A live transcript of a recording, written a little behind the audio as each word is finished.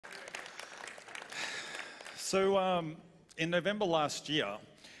In November last year,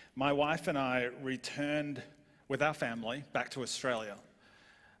 my wife and I returned with our family back to Australia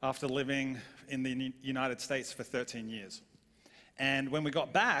after living in the United States for 13 years. And when we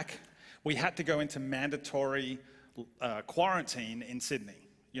got back, we had to go into mandatory quarantine in Sydney,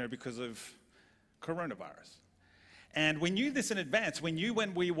 because of coronavirus. And we knew this in advance. We knew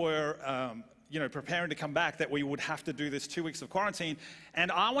when we were preparing to come back that we would have to do this 2 weeks of quarantine.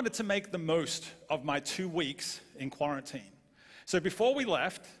 And I wanted to make the most of my 2 weeks in quarantine. So before we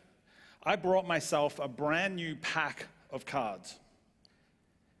left, I brought myself a brand new pack of cards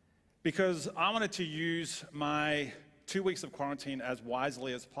because I wanted to use my 2 weeks of quarantine as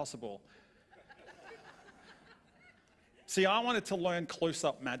wisely as possible. See, I wanted to learn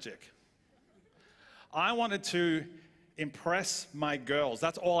close-up magic. I wanted to impress my girls.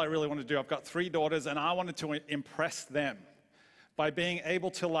 That's all I really want to do. I've got 3 daughters, and I wanted to impress them by being able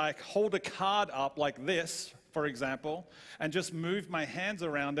to hold a card up like this, for example, and just move my hands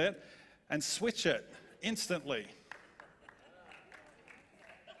around it and switch it instantly.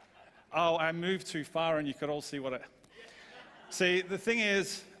 Oh, I moved too far, and you could all see what it... See, the thing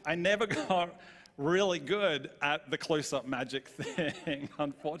is, I never got really good at the close-up magic thing,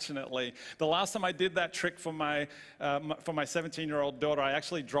 unfortunately. The last time I did that trick for my 17-year-old daughter, I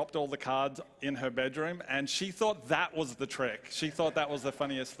actually dropped all the cards in her bedroom, and she thought that was the trick. She thought that was the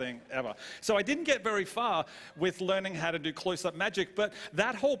funniest thing ever. So I didn't get very far with learning how to do close-up magic, but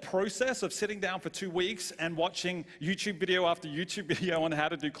that whole process of sitting down for 2 weeks and watching YouTube video after YouTube video on how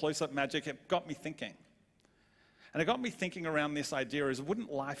to do close-up magic, it got me thinking. And it got me thinking around this idea is,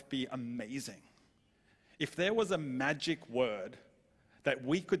 wouldn't life be amazing if there was a magic word that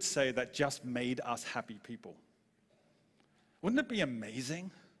we could say that just made us happy people? Wouldn't it be amazing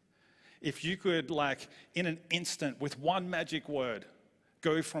if you could, in an instant, with one magic word,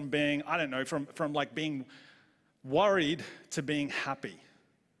 go from being, from being worried to being happy?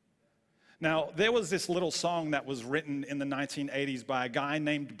 Now, there was this little song that was written in the 1980s by a guy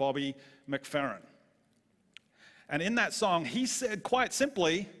named Bobby McFerrin. And in that song, he said quite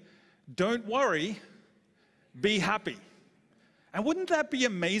simply, "Don't worry, be happy." And wouldn't that be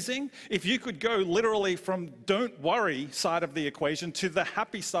amazing if you could go literally from don't worry side of the equation to the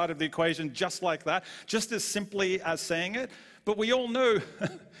happy side of the equation just like that, just as simply as saying it? But we all know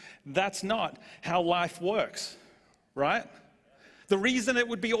that's not how life works, right? The reason it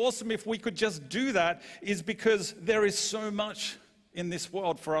would be awesome if we could just do that is because there is so much in this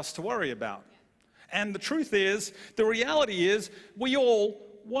world for us to worry about. And the truth is, the reality is, we all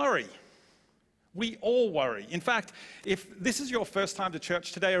worry. We all worry. In fact, if this is your first time to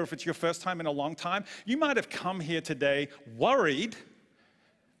church today, or if it's your first time in a long time, you might have come here today worried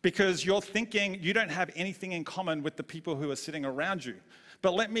because you're thinking you don't have anything in common with the people who are sitting around you.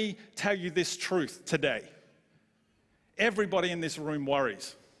 But let me tell you this truth today. Everybody in this room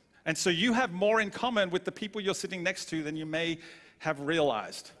worries. And so you have more in common with the people you're sitting next to than you may have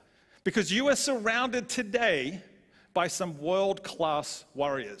realized. Because you are surrounded today by some world-class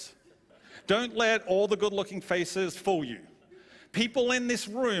warriors. Don't let all the good-looking faces fool you. People in this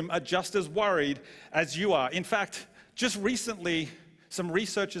room are just as worried as you are. In fact, just recently, some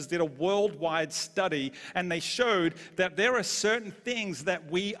researchers did a worldwide study, and they showed that there are certain things that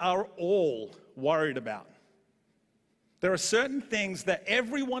we are all worried about. There are certain things that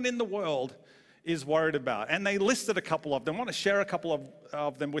everyone in the world is worried about. And they listed a couple of them. I want to share a couple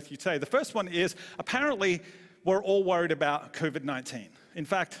of them with you today. The first one is, apparently, we're all worried about COVID-19. In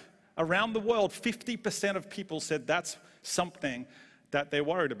fact, around the world, 50% of people said that's something that they're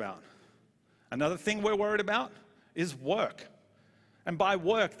worried about. Another thing we're worried about is work. And by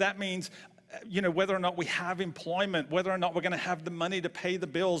work, that means whether or not we have employment, whether or not we're going to have the money to pay the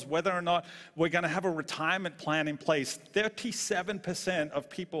bills, whether or not we're going to have a retirement plan in place. 37% of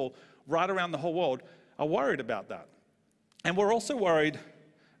people right around the whole world are worried about that. And we're also worried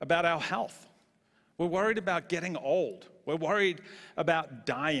about our health. We're worried about getting old. We're worried about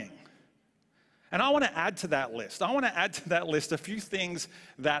dying. And I want to add to that list. I want to add to that list a few things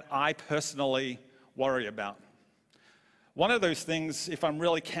that I personally worry about. One of those things, if I'm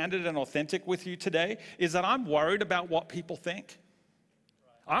really candid and authentic with you today, is that I'm worried about what people think.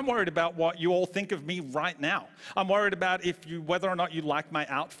 I'm worried about what you all think of me right now. I'm worried about whether or not you like my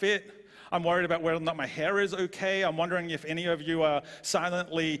outfit. I'm worried about whether or not my hair is okay. I'm wondering if any of you are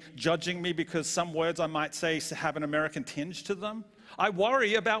silently judging me because some words I might say have an American tinge to them. I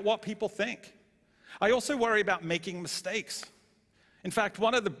worry about what people think. I also worry about making mistakes. In fact,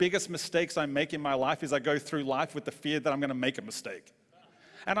 one of the biggest mistakes I make in my life is I go through life with the fear that I'm going to make a mistake.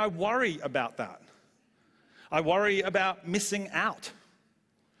 And I worry about that. I worry about missing out.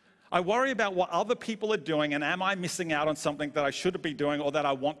 I worry about what other people are doing and am I missing out on something that I should be doing or that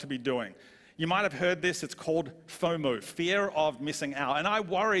I want to be doing. You might have heard this, it's called FOMO, fear of missing out. And I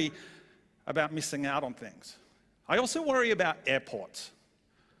worry about missing out on things. I also worry about airports.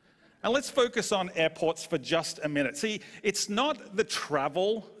 And let's focus on airports for just a minute. See, it's not the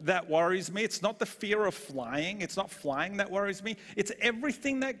travel that worries me. It's not the fear of flying. It's not flying that worries me. It's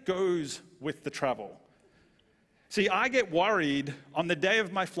everything that goes with the travel. See, I get worried on the day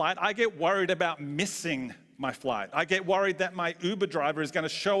of my flight. I get worried about missing my flight. I get worried that my Uber driver is going to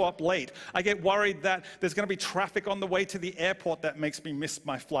show up late. I get worried that there's going to be traffic on the way to the airport that makes me miss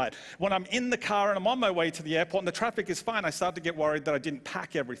my flight. When I'm in the car and I'm on my way to the airport and the traffic is fine, I start to get worried that I didn't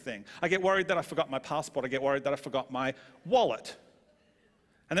pack everything. I get worried that I forgot my passport. I get worried that I forgot my wallet.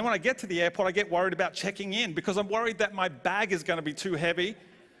 And then when I get to the airport, I get worried about checking in because I'm worried that my bag is going to be too heavy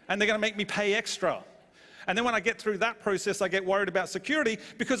and they're going to make me pay extra. And then when I get through that process, I get worried about security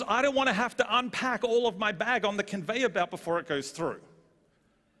because I don't want to have to unpack all of my bag on the conveyor belt before it goes through.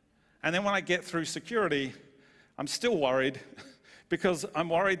 And then when I get through security, I'm still worried because I'm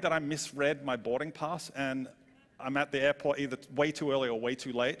worried that I misread my boarding pass and I'm at the airport either way too early or way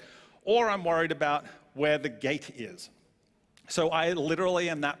too late, or I'm worried about where the gate is. So I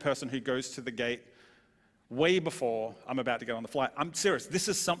literally am that person who goes to the gate way before I'm about to get on the flight. I'm serious. This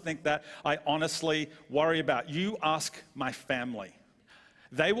is something that I honestly worry about. You ask my family.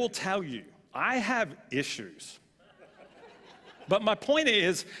 They will tell you, I have issues. But my point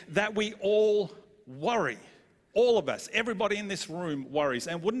is that we all worry. All of us, everybody in this room worries.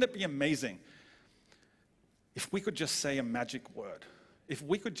 And wouldn't it be amazing if we could just say a magic word? If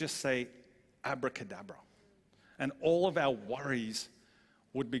we could just say abracadabra and all of our worries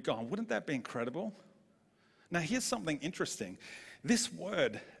would be gone. Wouldn't that be incredible? Now, here's something interesting. This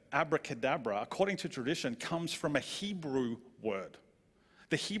word, abracadabra, according to tradition, comes from a Hebrew word.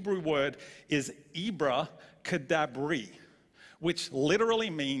 The Hebrew word is ibra kadabri, which literally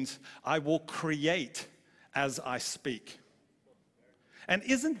means, I will create as I speak. And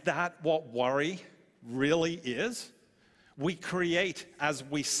isn't that what worry really is? We create as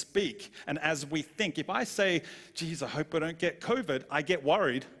we speak and as we think. If I say, geez, I hope I don't get COVID, I get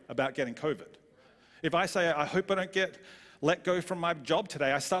worried about getting COVID. If I say, I hope I don't get let go from my job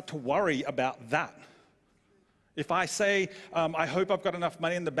today, I start to worry about that. If I say, I hope I've got enough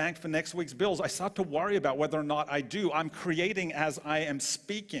money in the bank for next week's bills, I start to worry about whether or not I do. I'm creating as I am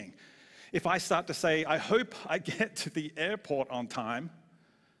speaking. If I start to say, I hope I get to the airport on time,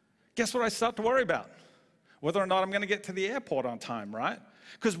 guess what I start to worry about? Whether or not I'm going to get to the airport on time, right?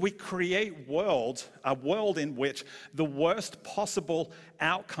 Because we create a world in which the worst possible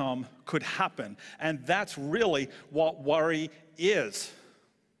outcome could happen. And that's really what worry is.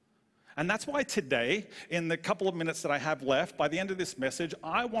 And that's why today, in the couple of minutes that I have left, by the end of this message,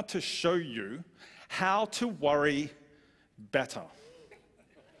 I want to show you how to worry better.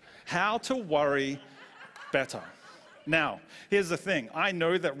 How to worry better. Now, here's the thing. I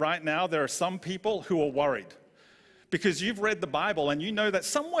know that right now there are some people who are worried because you've read the Bible and you know that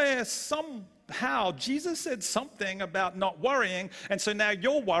somewhere, somehow, Jesus said something about not worrying, and so now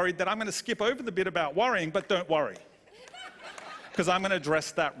you're worried that I'm going to skip over the bit about worrying, but don't worry, because I'm going to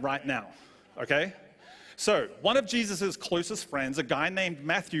address that right now, okay? So, one of Jesus' closest friends, a guy named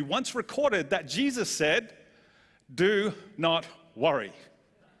Matthew, once recorded that Jesus said, "Do not worry."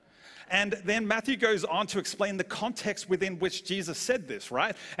 And then Matthew goes on to explain the context within which Jesus said this,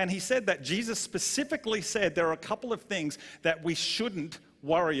 right? And he said that Jesus specifically said there are a couple of things that we shouldn't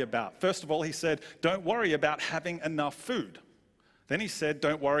worry about. First of all, he said, don't worry about having enough food. Then he said,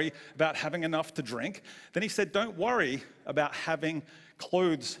 don't worry about having enough to drink. Then he said, don't worry about having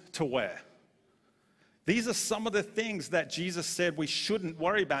clothes to wear. These are some of the things that Jesus said we shouldn't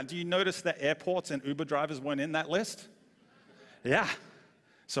worry about. Do you notice that airports and Uber drivers weren't in that list? Yeah.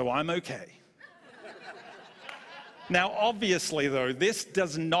 So I'm okay. Now, obviously, though, this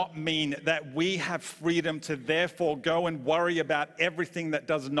does not mean that we have freedom to therefore go and worry about everything that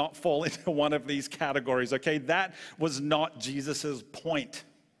does not fall into one of these categories, okay? That was not Jesus's point.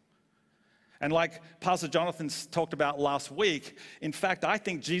 And like Pastor Jonathan talked about last week, in fact, I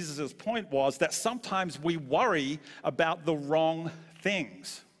think Jesus's point was that sometimes we worry about the wrong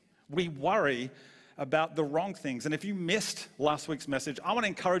things. We worry about the wrong things. And if you missed last week's message, I want to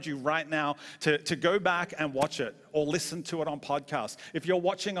encourage you right now to go back and watch it or listen to it on podcast. If you're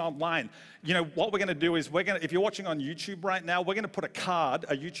watching online, you know, what we're going to do is if you're watching on YouTube right now, we're going to put a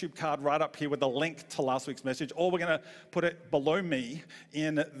YouTube card right up here with a link to last week's message, or we're going to put it below me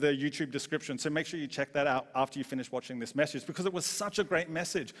in the YouTube description. So make sure you check that out after you finish watching this message, because it was such a great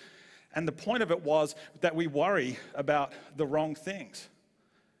message. And the point of it was that we worry about the wrong things.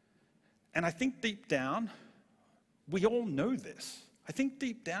 And I think deep down, we all know this. I think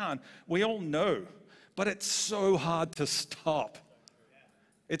deep down, we all know, but it's so hard to stop.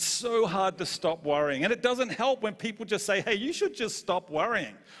 It's so hard to stop worrying. And it doesn't help when people just say, hey, you should just stop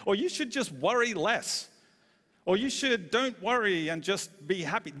worrying, or you should just worry less, or you should don't worry and just be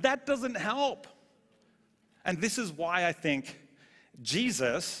happy. That doesn't help. And this is why I think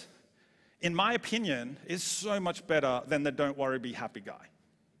Jesus, in my opinion, is so much better than the don't worry, be happy guy.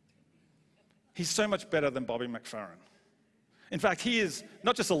 He's so much better than Bobby McFerrin. In fact, he is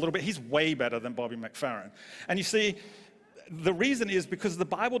not just a little bit, he's way better than Bobby McFerrin. And you see, the reason is because the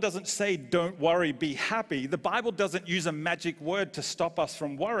Bible doesn't say, don't worry, be happy. The Bible doesn't use a magic word to stop us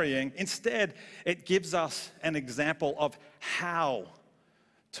from worrying. Instead, it gives us an example of how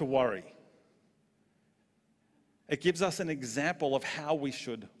to worry. It gives us an example of how we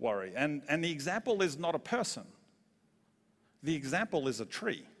should worry. And the example is not a person. The example is a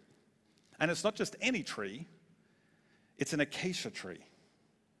tree. And it's not just any tree, it's an acacia tree.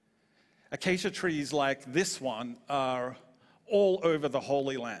 Acacia trees like this one are all over the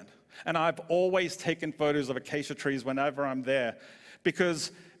Holy Land. And I've always taken photos of acacia trees whenever I'm there,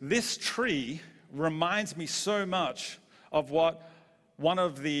 because this tree reminds me so much of what one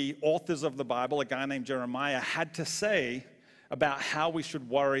of the authors of the Bible, a guy named Jeremiah, had to say about how we should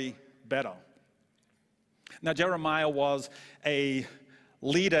worry better. Now, Jeremiah was a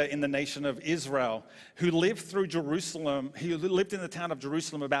leader in the nation of Israel who lived through Jerusalem. He lived in the town of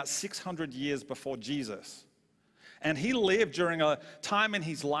Jerusalem about 600 years before Jesus. And he lived during a time in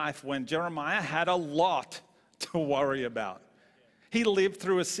his life when Jeremiah had a lot to worry about. He lived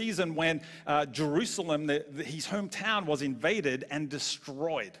through a season when Jerusalem, his hometown, was invaded and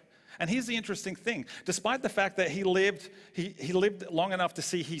destroyed. And here's the interesting thing. Despite the fact that he lived long enough to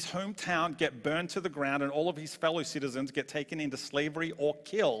see his hometown get burned to the ground and all of his fellow citizens get taken into slavery or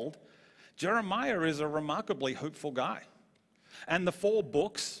killed, Jeremiah is a remarkably hopeful guy. And the 4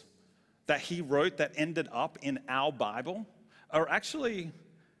 books that he wrote that ended up in our Bible are actually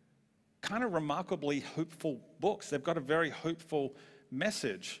kind of remarkably hopeful books. They've got a very hopeful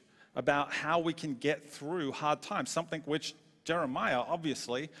message about how we can get through hard times, something which Jeremiah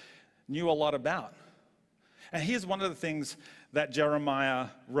obviously knew a lot about. And here's one of the things that Jeremiah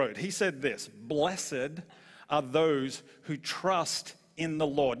wrote. He said this: blessed are those who trust in the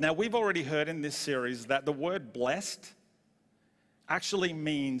Lord. Now, we've already heard in this series that the word blessed actually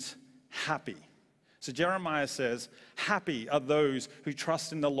means happy. So Jeremiah says, happy are those who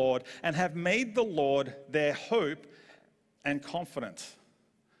trust in the Lord and have made the Lord their hope and confidence.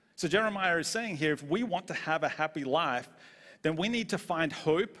 So Jeremiah is saying here, if we want to have a happy life, then we need to find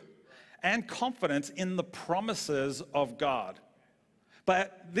hope and confidence in the promises of God.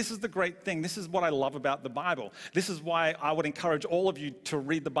 But this is the great thing. This is what I love about the Bible. This is why I would encourage all of you to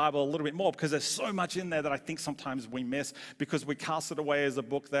read the Bible a little bit more, because there's so much in there that I think sometimes we miss because we cast it away as a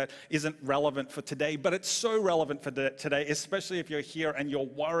book that isn't relevant for today. But it's so relevant for today, especially if you're here and you're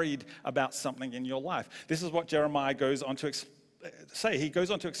worried about something in your life. This is what Jeremiah goes on to say. He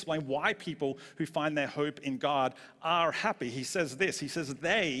goes on to explain why people who find their hope in God are happy. He says this. He says,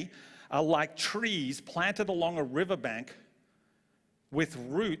 they are like trees planted along a riverbank with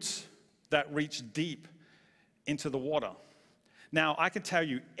roots that reach deep into the water. Now, I can tell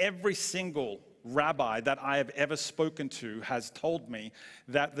you, every single rabbi that I have ever spoken to has told me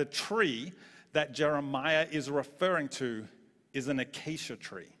that the tree that Jeremiah is referring to is an acacia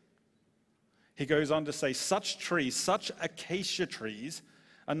tree. He goes on to say, such trees, such acacia trees,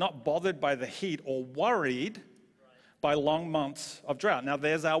 are not bothered by the heat or worried by long months of drought. Now,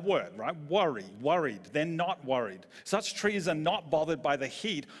 there's our word, right? Worried. They're not worried. Such trees are not bothered by the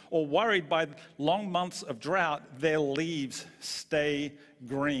heat or worried by long months of drought. Their leaves stay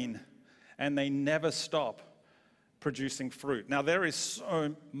green, and they never stop producing fruit. Now, there is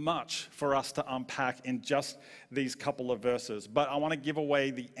so much for us to unpack in just these couple of verses, but I want to give away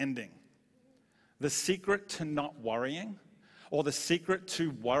the ending. The secret to not worrying, or the secret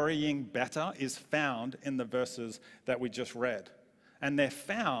to worrying better, is found in the verses that we just read. And they're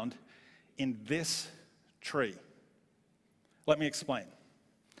found in this tree. Let me explain.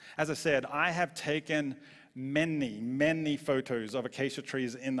 As I said, I have taken many photos of acacia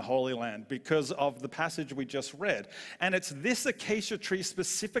trees in the Holy Land because of the passage we just read. And it's this acacia tree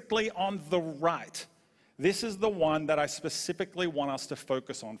specifically on the right. This is the one that I specifically want us to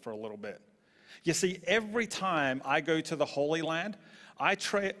focus on for a little bit. You see, every time I go to the Holy Land, I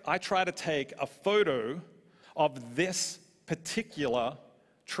try to take a photo of this particular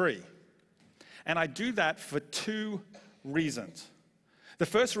tree. And I do that for 2 reasons. The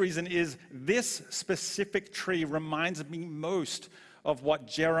first reason is this specific tree reminds me most of what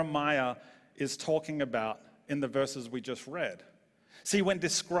Jeremiah is talking about in the verses we just read. See, when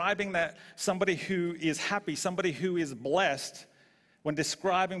describing that somebody who is happy, somebody who is blessed, when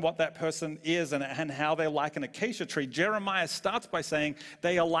describing what that person is and how they're like an acacia tree, Jeremiah starts by saying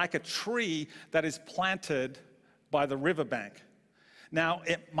they are like a tree that is planted by the riverbank. Now,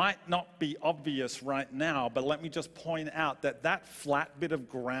 it might not be obvious right now, but let me just point out that that flat bit of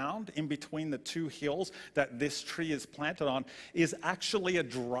ground in between the two hills that this tree is planted on is actually a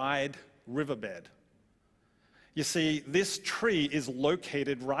dried riverbed. You see, this tree is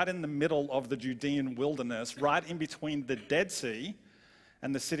located right in the middle of the Judean wilderness, right in between the Dead Sea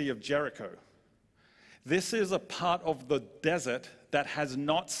and the city of Jericho. This is a part of the desert that has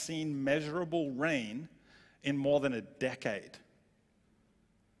not seen measurable rain in more than a decade.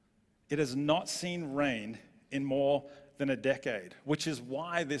 It has not seen rain in more than a decade, which is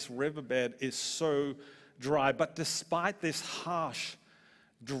why this riverbed is so dry. But despite this harsh,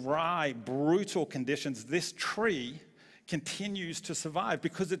 dry, brutal conditions, this tree continues to survive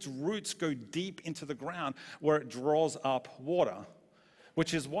because its roots go deep into the ground where it draws up water,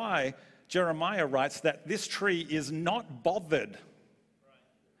 which is why Jeremiah writes that this tree is not bothered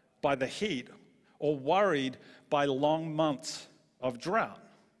by the heat or worried by long months of drought.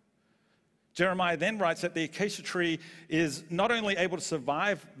 Jeremiah then writes that the acacia tree is not only able to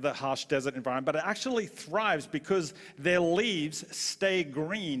survive the harsh desert environment, but it actually thrives because their leaves stay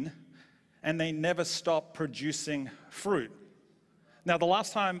green and they never stop producing fruit. Now, the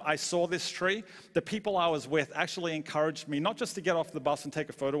last time I saw this tree, the people I was with actually encouraged me not just to get off the bus and take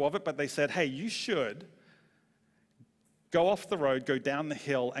a photo of it, but they said, hey, you should go off the road, go down the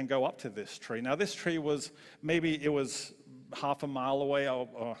hill, and go up to this tree. Now, this tree was, maybe it was half a mile away,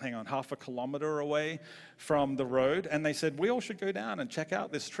 or half a kilometer away from the road. And they said, we all should go down and check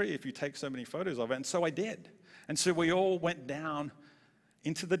out this tree if you take so many photos of it. And so I did. And so we all went down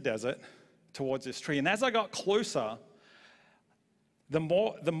into the desert towards this tree. And as I got closer,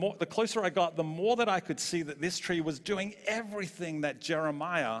 the closer I got, the more that I could see that this tree was doing everything that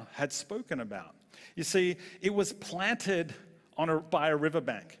Jeremiah had spoken about. You see, it was planted by a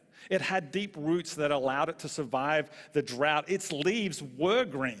riverbank. It had deep roots that allowed it to survive the drought. Its leaves were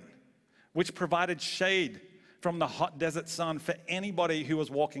green, which provided shade from the hot desert sun for anybody who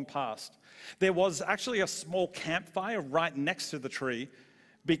was walking past. There was actually a small campfire right next to the tree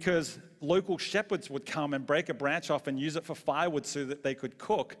because local shepherds would come and break a branch off and use it for firewood so that they could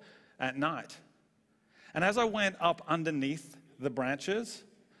cook at night. And as I went up underneath the branches,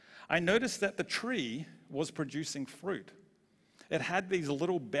 I noticed that the tree was producing fruit. It had these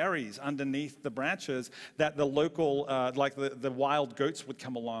little berries underneath the branches that the local, the wild goats would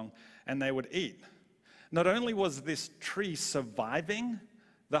come along and they would eat. Not only was this tree surviving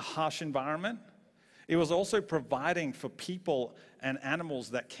the harsh environment, it was also providing for people and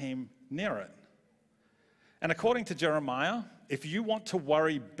animals that came near it. And according to Jeremiah, if you want to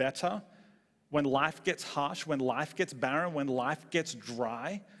worry better when life gets harsh, when life gets barren, when life gets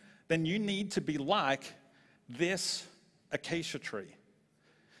dry, then you need to be like this acacia tree.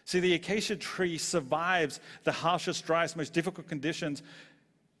 See, the acacia tree survives the harshest, driest, most difficult conditions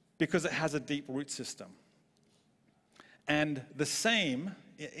because it has a deep root system. And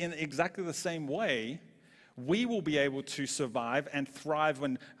in exactly the same way, we will be able to survive and thrive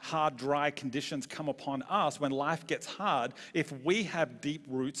when hard, dry conditions come upon us, when life gets hard, if we have deep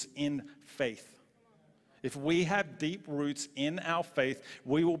roots in faith. If we have deep roots in our faith,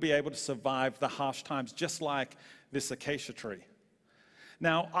 we will be able to survive the harsh times, just like this acacia tree.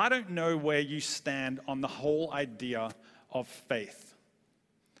 Now, I don't know where you stand on the whole idea of faith.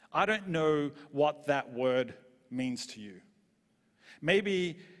 I don't know what that word means to you.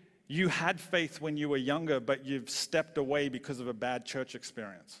 Maybe you had faith when you were younger, but you've stepped away because of a bad church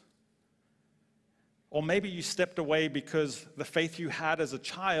experience. Or maybe you stepped away because the faith you had as a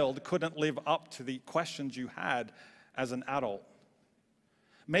child couldn't live up to the questions you had as an adult.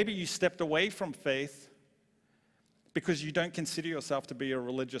 Maybe you stepped away from faith because you don't consider yourself to be a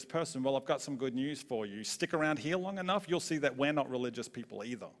religious person. Well, I've got some good news for you. Stick around here long enough, you'll see that we're not religious people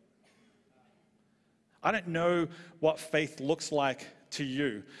either. I don't know what faith looks like to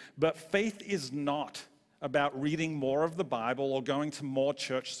you, but faith is not about reading more of the Bible or going to more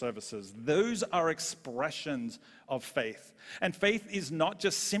church services. Those are expressions of faith. And faith is not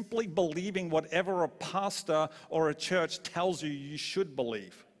just simply believing whatever a pastor or a church tells you should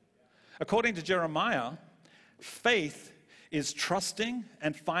believe. According to Jeremiah, faith is trusting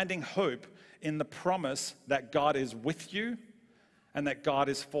and finding hope in the promise that God is with you and that God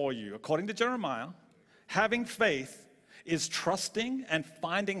is for you. According to Jeremiah, having faith is trusting and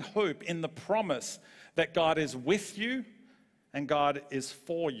finding hope in the promise that God is with you and God is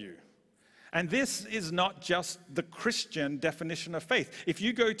for you. And this is not just the Christian definition of faith. If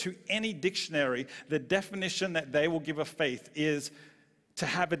you go to any dictionary, the definition that they will give of faith is to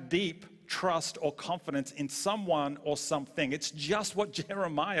have a deep trust or confidence in someone or something. It's just what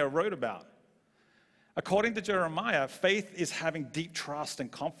Jeremiah wrote about. According to Jeremiah, faith is having deep trust and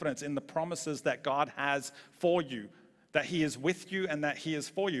confidence in the promises that God has for you, that He is with you and that He is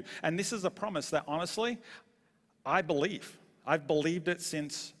for you. And this is a promise that, honestly, I believe. I've believed it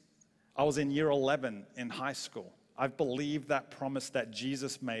since I was in year 11 in high school. I've believed that promise that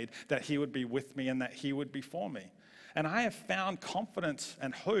Jesus made, that He would be with me and that He would be for me. And I have found confidence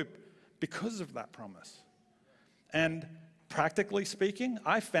and hope because of that promise. And practically speaking,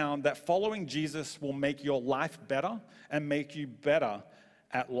 I found that following Jesus will make your life better and make you better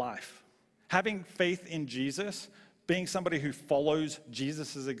at life. Having faith in Jesus, being somebody who follows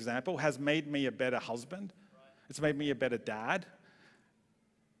Jesus' example, has made me a better husband. It's made me a better dad.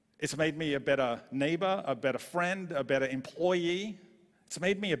 It's made me a better neighbor, a better friend, a better employee. It's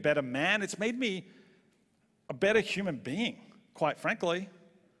made me a better man. It's made me a better human being, quite frankly.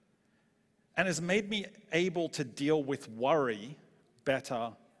 And has made me able to deal with worry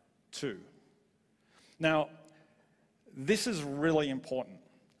better too. Now, this is really important.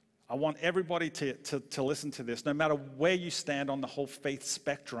 I want everybody to listen to this, no matter where you stand on the whole faith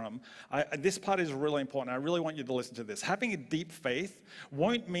spectrum. This part is really important. I really want you to listen to this. Having a deep faith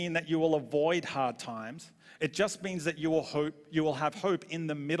won't mean that you will avoid hard times. It just means that you will have hope in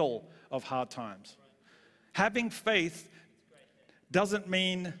the middle of hard times. Having faith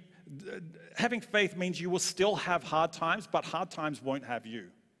means you will still have hard times, but hard times won't have you.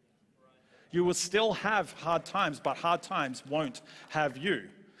 You will still have hard times, but hard times won't have you.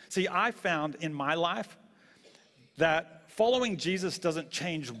 See, I found in my life that following Jesus doesn't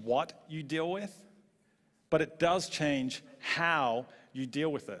change what you deal with, but it does change how you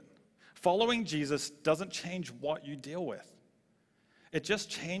deal with it. Following Jesus doesn't change what you deal with. It just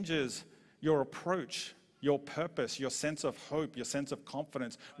changes your approach, your purpose, your sense of hope, your sense of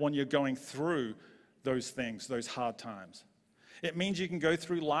confidence when you're going through those things, those hard times. It means you can go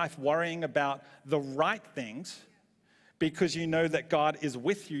through life worrying about the right things because you know that God is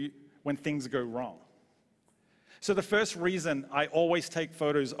with you when things go wrong. So the first reason I always take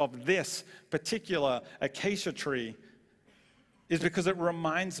photos of this particular acacia tree is because it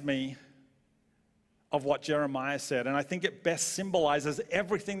reminds me of what Jeremiah said. And I think it best symbolizes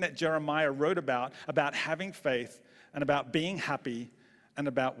everything that Jeremiah wrote about having faith and about being happy and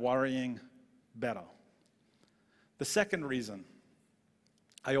about worrying better. The second reason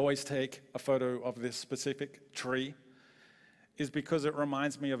I always take a photo of this specific tree is because it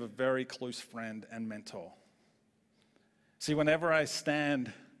reminds me of a very close friend and mentor. See, whenever I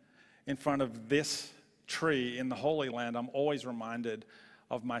stand in front of this tree in the Holy Land, I'm always reminded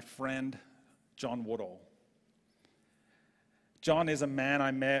of my friend, John Woodall. John is a man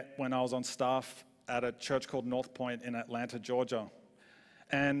I met when I was on staff at a church called North Point in Atlanta, Georgia.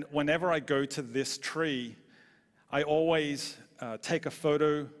 And whenever I go to this tree, I always take a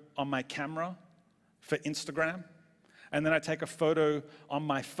photo on my camera for Instagram, and then I take a photo on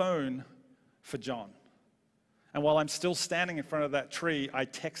my phone for John. And while I'm still standing in front of that tree, I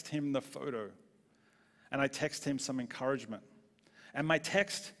text him the photo, and I text him some encouragement. And my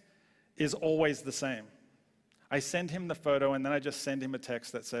text is always the same. I send him the photo, and then I just send him a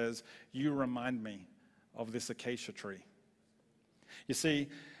text that says, "You remind me of this acacia tree." You see,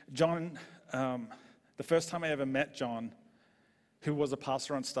 John, the first time I ever met John, who was a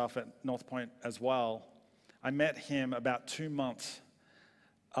pastor on staff at North Point as well, I met him about 2 months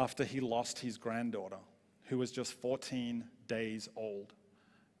after he lost his granddaughter, who was just 14 days old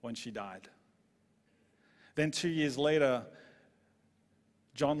when she died. Then 2 years later,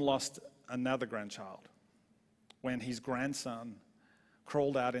 John lost another grandchild when his grandson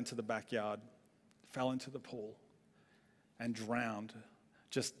crawled out into the backyard, fell into the pool, and drowned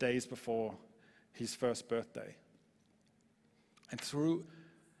just days before his first birthday. And through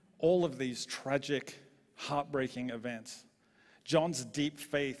all of these tragic, heartbreaking events, John's deep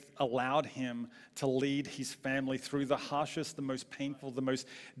faith allowed him to lead his family through the harshest, the most painful, the most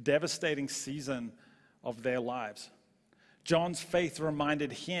devastating season of their lives. John's faith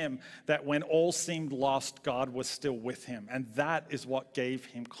reminded him that when all seemed lost, God was still with him. And that is what gave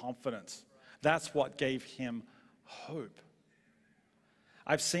him confidence. That's what gave him hope.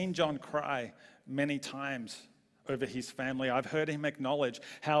 I've seen John cry many times over his family. I've heard him acknowledge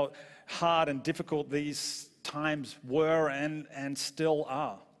how hard and difficult these times were and still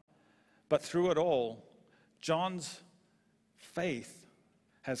are. But through it all, John's faith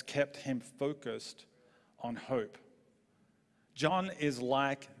has kept him focused on hope. John is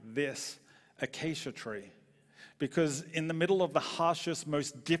like this acacia tree because in the middle of the harshest,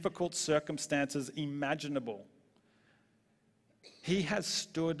 most difficult circumstances imaginable, he has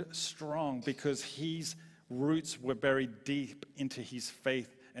stood strong because his roots were buried deep into his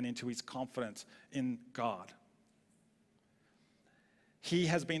faith and into his confidence in God. He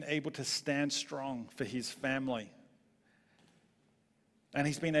has been able to stand strong for his family. And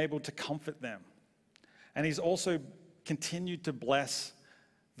he's been able to comfort them. And he's also continued to bless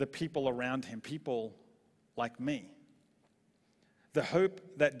the people around him, people like me. The hope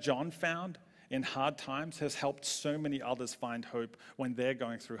that John found in hard times has helped so many others find hope when they're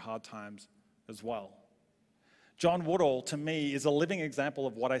going through hard times as well. John Woodall, to me, is a living example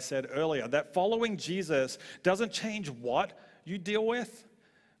of what I said earlier, that following Jesus doesn't change what you deal with,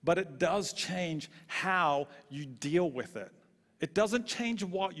 but it does change how you deal with it. It doesn't change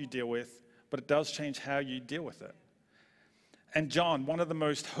what you deal with, but it does change how you deal with it. And John, one of the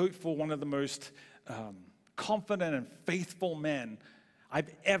most hopeful, one of the most confident and faithful men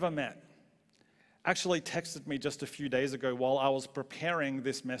I've ever met, actually texted me just a few days ago while I was preparing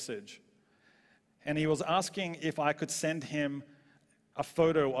this message. And he was asking if I could send him a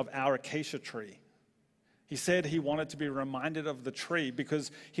photo of our acacia tree. He said he wanted to be reminded of the tree because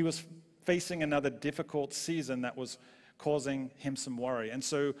he was facing another difficult season that was causing him some worry. And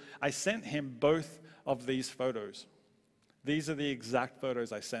so I sent him both of these photos. These are the exact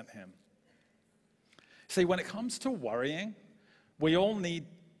photos I sent him. See, when it comes to worrying, we all need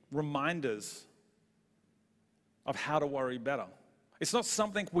reminders of how to worry better. It's not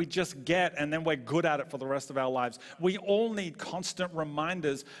something we just get and then we're good at it for the rest of our lives. We all need constant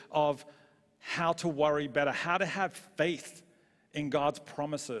reminders of how to worry better, how to have faith in God's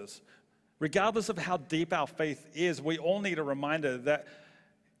promises. Regardless of how deep our faith is, we all need a reminder that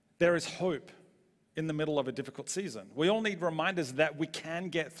there is hope in the middle of a difficult season. We all need reminders that we can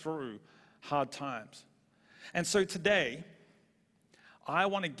get through hard times. And so today, I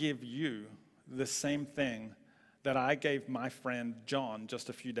want to give you the same thing that I gave my friend John just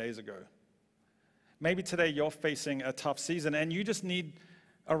a few days ago. Maybe today you're facing a tough season and you just need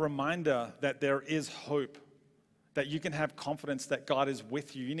a reminder that there is hope, that you can have confidence that God is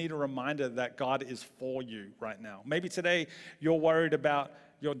with you. You need a reminder that God is for you right now. Maybe today you're worried about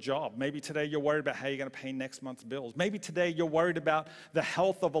your job. Maybe today you're worried about how you're going to pay next month's bills. Maybe today you're worried about the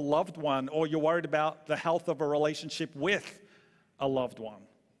health of a loved one, or you're worried about the health of a relationship with a loved one.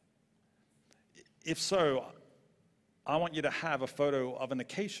 If so, I want you to have a photo of an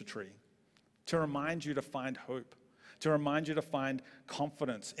acacia tree to remind you to find hope, to remind you to find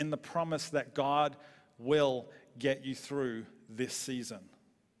confidence in the promise that God will get you through this season.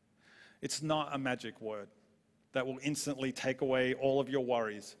 It's not a magic word that will instantly take away all of your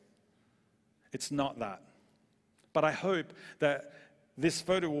worries. It's not that. But I hope that this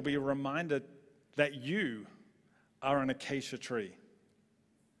photo will be a reminder that you are an acacia tree,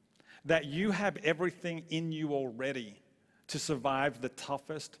 that you have everything in you already to survive the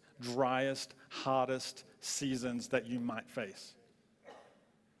toughest, driest, hardest seasons that you might face.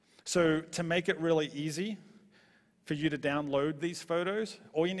 So to make it really easy for you to download these photos,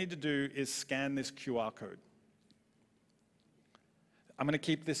 all you need to do is scan this QR code. I'm going to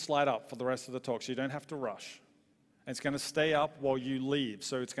keep this slide up for the rest of the talk, so you don't have to rush. And it's going to stay up while you leave,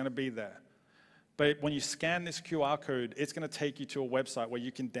 so it's going to be there. But when you scan this QR code, it's going to take you to a website where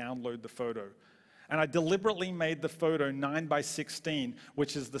you can download the photo. And I deliberately made the photo 9:16,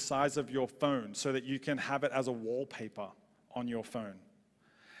 which is the size of your phone, so that you can have it as a wallpaper on your phone.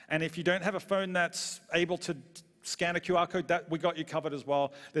 And if you don't have a phone that's able to scan a QR code, that we got you covered as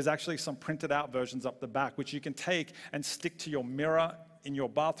well. There's actually some printed out versions up the back, which you can take and stick to your mirror in your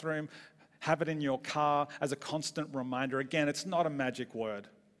bathroom, have it in your car as a constant reminder. Again, it's not a magic word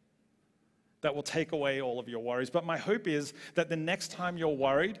that will take away all of your worries. But my hope is that the next time you're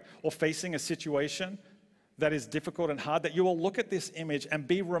worried or facing a situation that is difficult and hard, that you will look at this image and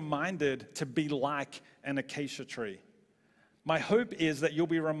be reminded to be like an acacia tree. My hope is that you'll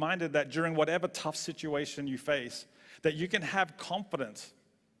be reminded that during whatever tough situation you face, that you can have confidence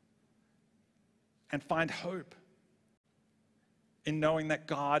and find hope in knowing that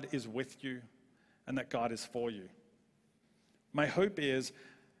God is with you and that God is for you. My hope is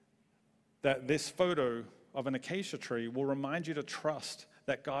that this photo of an acacia tree will remind you to trust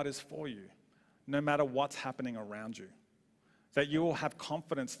that God is for you, no matter what's happening around you. That you will have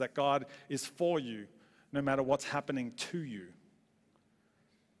confidence that God is for you, no matter what's happening to you.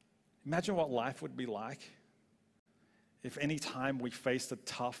 Imagine what life would be like if any time we faced a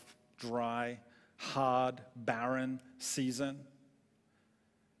tough, dry, hard, barren season,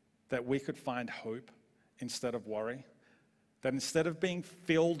 that we could find hope instead of worry. That instead of being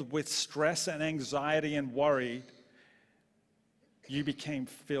filled with stress and anxiety and worry, you became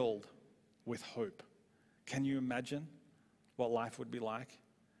filled with hope. Can you imagine what life would be like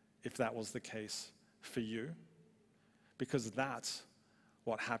if that was the case for you? Because that's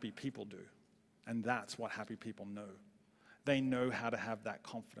what happy people do. And that's what happy people know. They know how to have that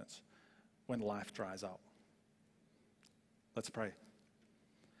confidence when life dries up. Let's pray.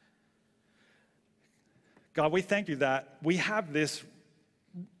 God, we thank you that we have this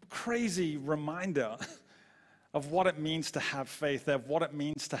crazy reminder of what it means to have faith, of what it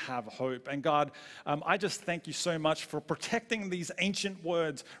means to have hope. And God, I just thank you so much for protecting these ancient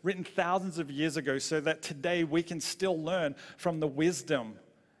words written thousands of years ago so that today we can still learn from the wisdom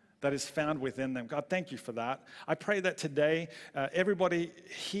that is found within them. God, thank you for that. I pray that today, everybody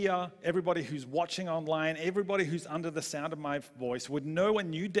here, everybody who's watching online, everybody who's under the sound of my voice would know a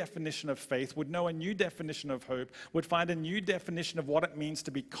new definition of faith, would know a new definition of hope, would find a new definition of what it means to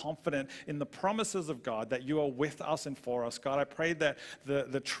be confident in the promises of God, that you are with us and for us. God, I pray that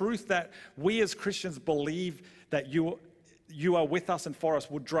the truth that we as Christians believe that you are with us and for us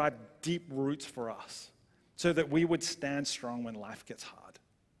would drive deep roots for us so that we would stand strong when life gets hard.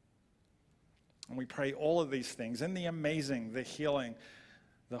 And we pray all of these things in the amazing, the healing,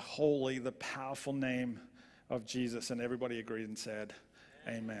 the holy, the powerful name of Jesus. And everybody agreed and said,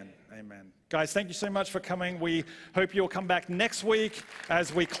 amen. Amen. Guys, thank you so much for coming. We hope you'll come back next week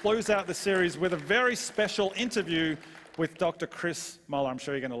as we close out the series with a very special interview with Dr. Chris Muller. I'm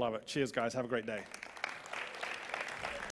sure you're going to love it. Cheers, guys. Have a great day.